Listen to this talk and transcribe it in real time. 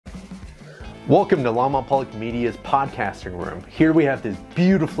Welcome to Longmont Public Media's podcasting room. Here we have this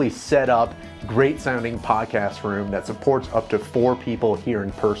beautifully set up, great sounding podcast room that supports up to 4 people here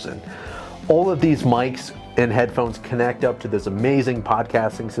in person. All of these mics and headphones connect up to this amazing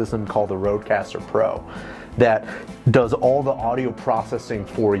podcasting system called the Rodecaster Pro that does all the audio processing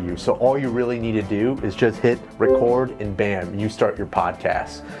for you. So all you really need to do is just hit record and bam, you start your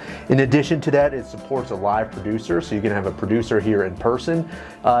podcast. In addition to that, it supports a live producer, so you can have a producer here in person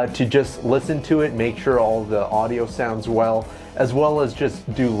to just listen to it, make sure all the audio sounds well as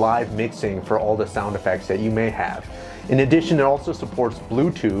just do live mixing for all the sound effects that you may have. In addition, it also supports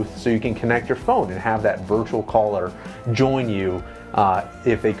Bluetooth, so you can connect your phone and have that virtual caller join you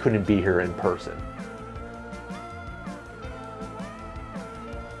if they couldn't be here in person.